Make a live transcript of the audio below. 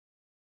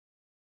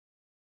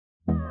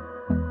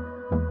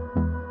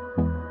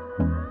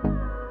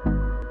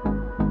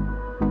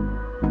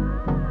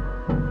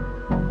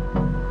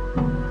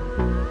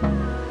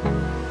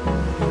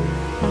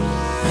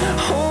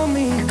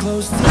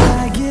close till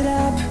I get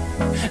up.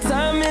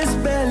 Time is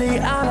barely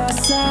on our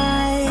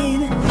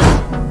side.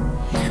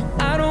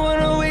 I don't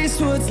wanna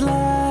waste what's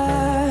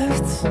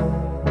left.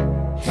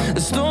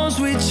 The storms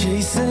we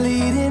chase are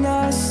leading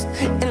us,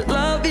 and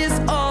love is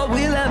all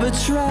we'll ever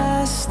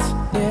trust.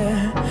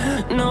 Yeah,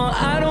 no,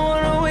 I don't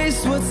wanna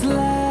waste what's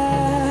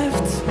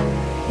left.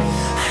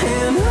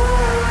 And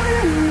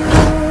on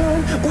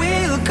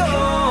we'll go,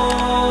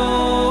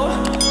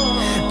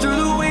 through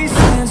the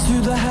wastelands,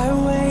 through the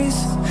highways,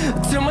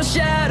 till my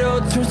shadow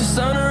turns to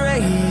sun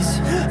rays.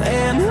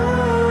 And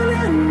on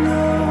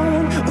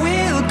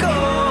we'll go,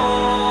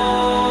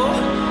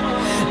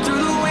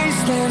 through the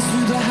wastelands,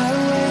 through the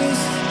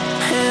highways,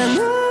 and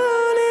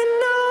on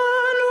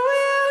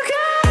we'll go.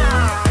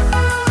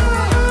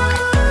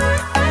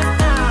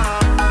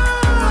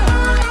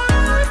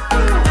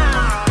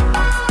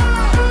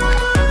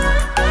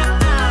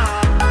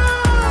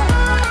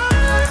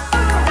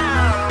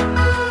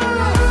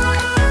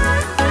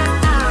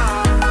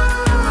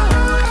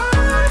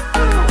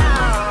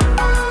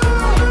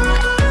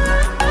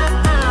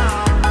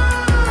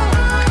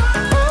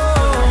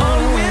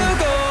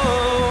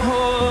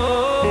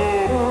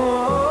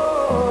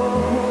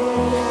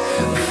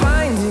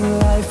 Finding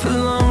life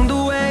along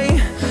the way,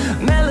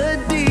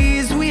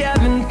 melodies we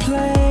haven't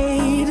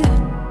played.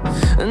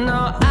 No,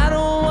 I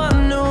don't want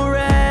no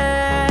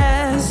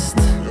rest.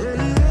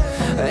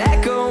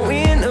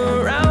 Echoing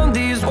around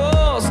these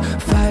walls,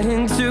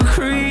 fighting to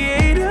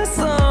create a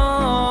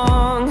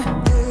song.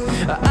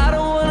 I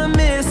don't wanna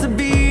miss a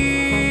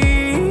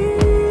beat.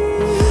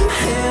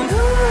 And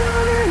on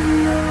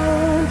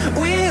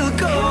we'll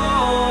go,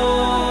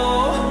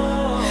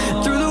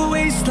 through the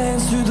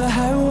wastelands, through the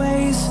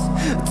highways,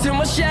 till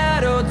my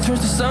shadow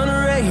turns to sun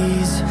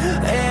rays.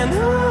 And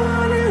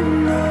on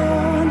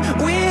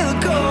we'll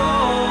go,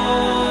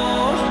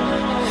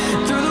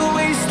 through the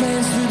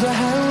wastelands, through the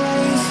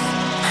highways,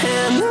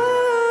 and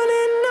on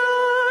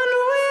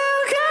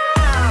we'll go.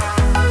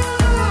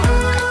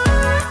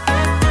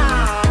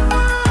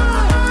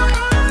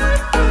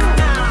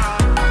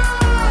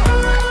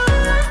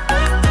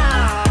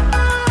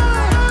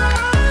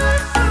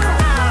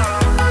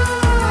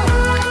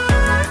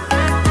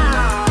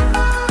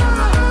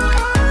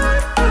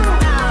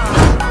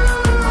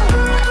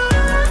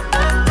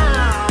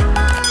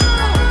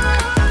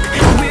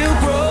 We'll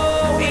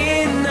grow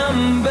in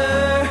number,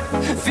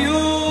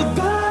 fueled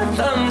by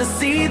them to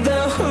see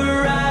the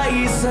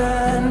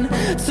horizon,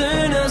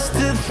 turn us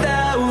to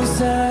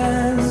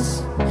thousands.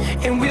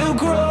 And we'll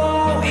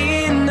grow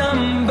in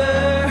number,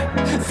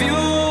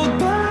 fueled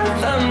by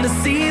them to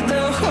see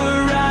the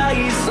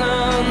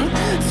horizon,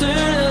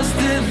 turn us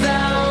to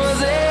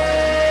thousands.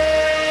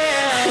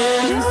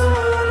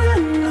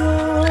 And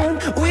on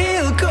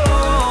we'll go,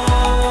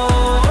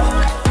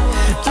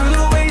 through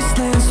the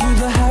wastelands, through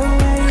the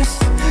highways,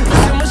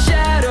 till my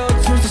shadow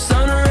turns to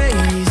sun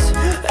rays.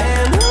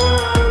 And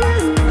on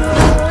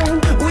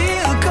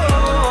we'll go,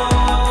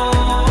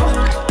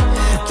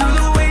 through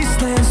the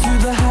wastelands,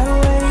 through the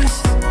highways,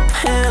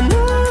 and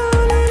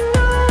on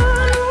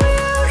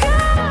we'll go.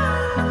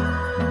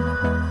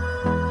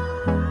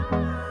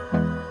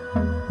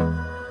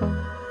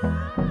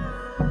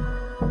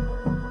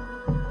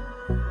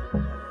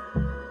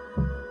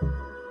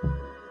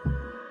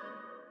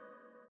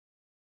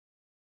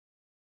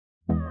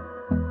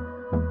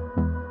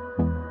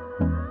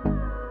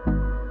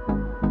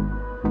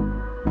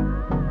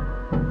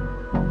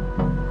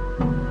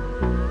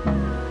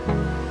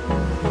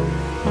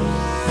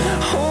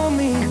 Hold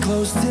me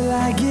close till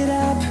I get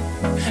up.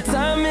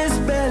 Time is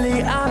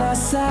barely on our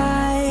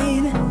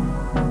side.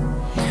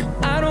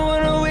 I don't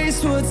wanna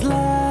waste what's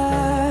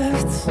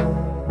left.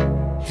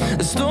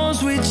 The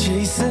storms we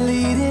chase are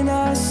leading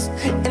us,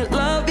 and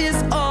love is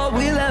all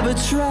we'll ever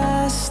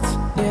trust.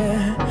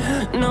 Yeah,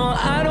 no,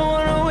 I don't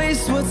wanna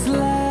waste what's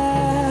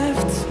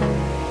left.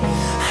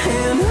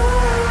 And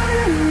on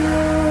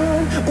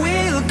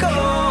we'll go,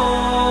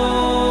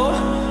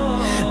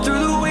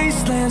 through the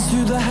wastelands,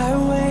 through the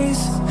highways,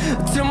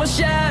 till my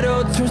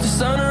shadow turns to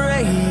sun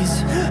rays.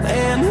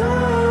 And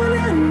on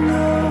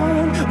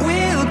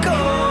we'll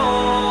go,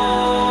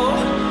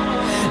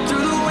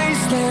 through the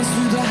wastelands,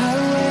 through the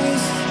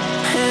highways,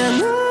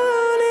 and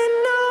on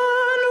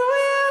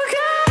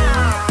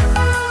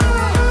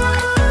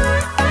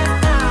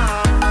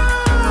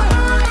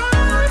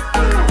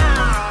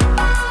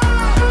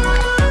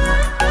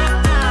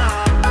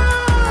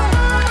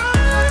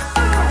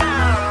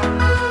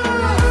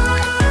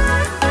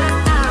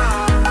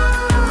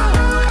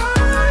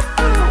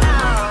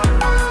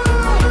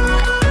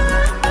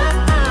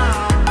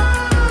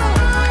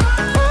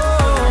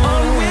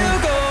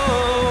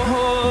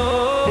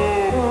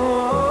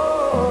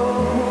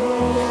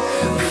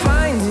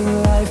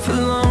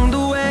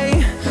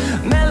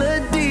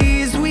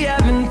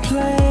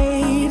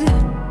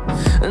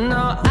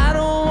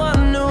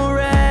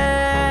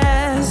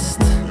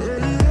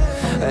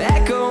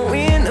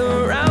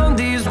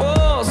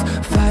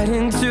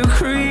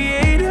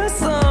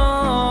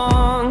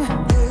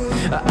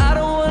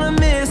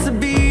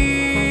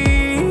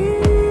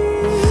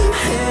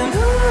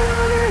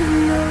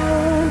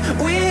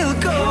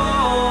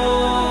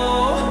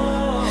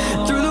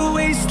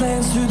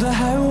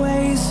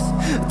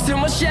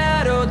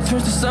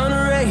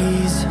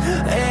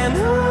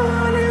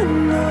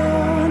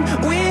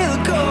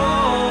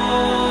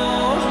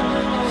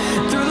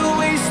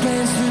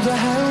through the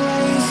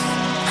highways,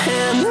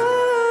 and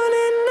on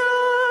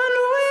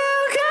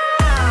we'll go.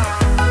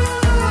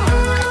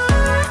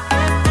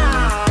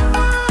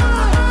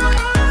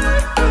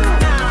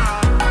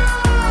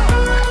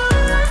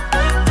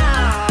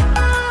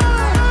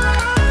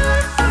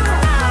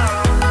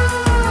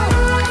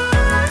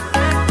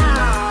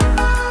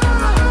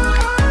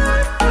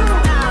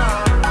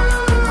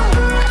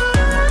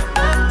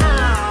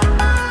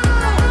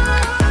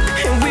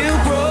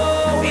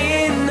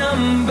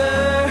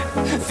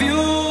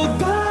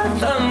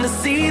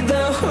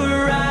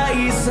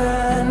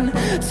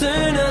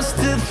 Turn us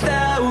to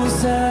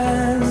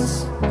thousands,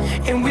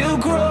 and we'll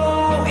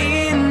grow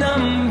in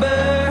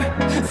number,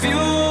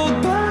 fueled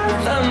by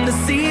them to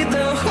see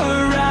the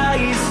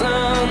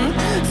horizon.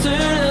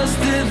 Turn us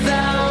to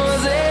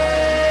thousands,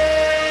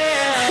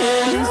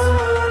 and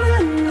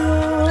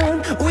on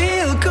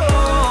we'll go,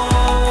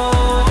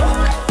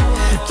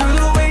 through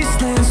the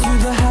wastelands,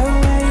 through the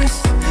highways,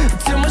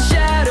 till my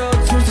shadow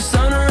turns to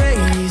sun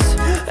rays.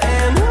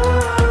 And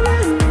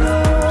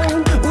on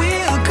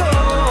we'll go.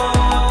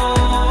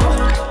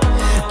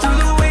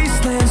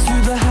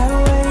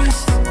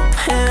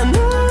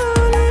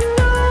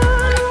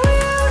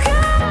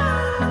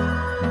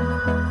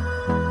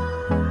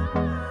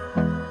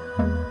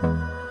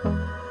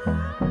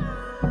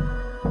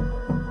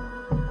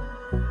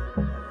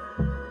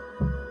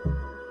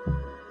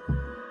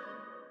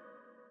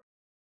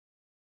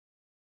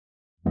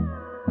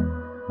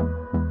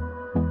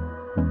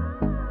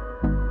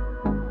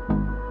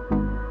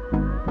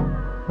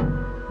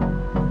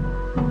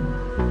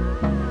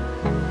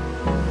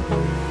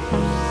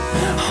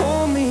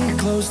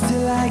 Close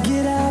till I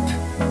get up.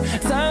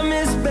 Time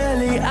is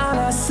barely on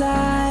our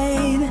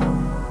side.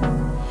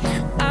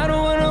 I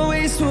don't wanna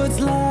waste what's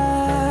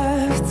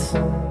left.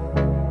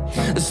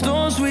 The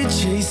storms we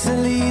chase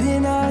are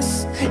leading us,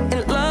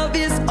 and love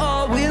is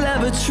all we'll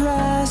ever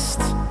trust.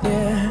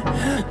 Yeah,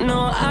 no,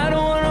 I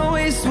don't wanna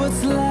waste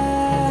what's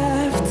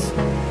left.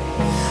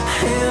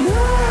 And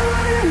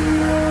on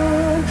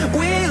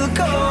we'll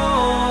go,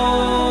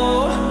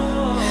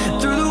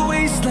 through the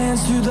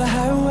wastelands, through the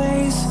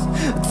highways,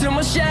 till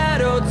my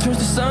shadow turns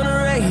to sun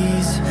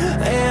rays.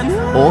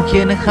 โอเค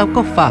นะครับ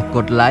ก็ฝากก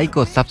ดไลค์ก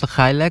ด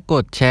Subscribe และก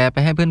ดแชร์ไป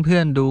ให้เพื่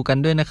อนๆดูกัน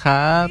ด้วยนะค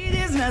รับ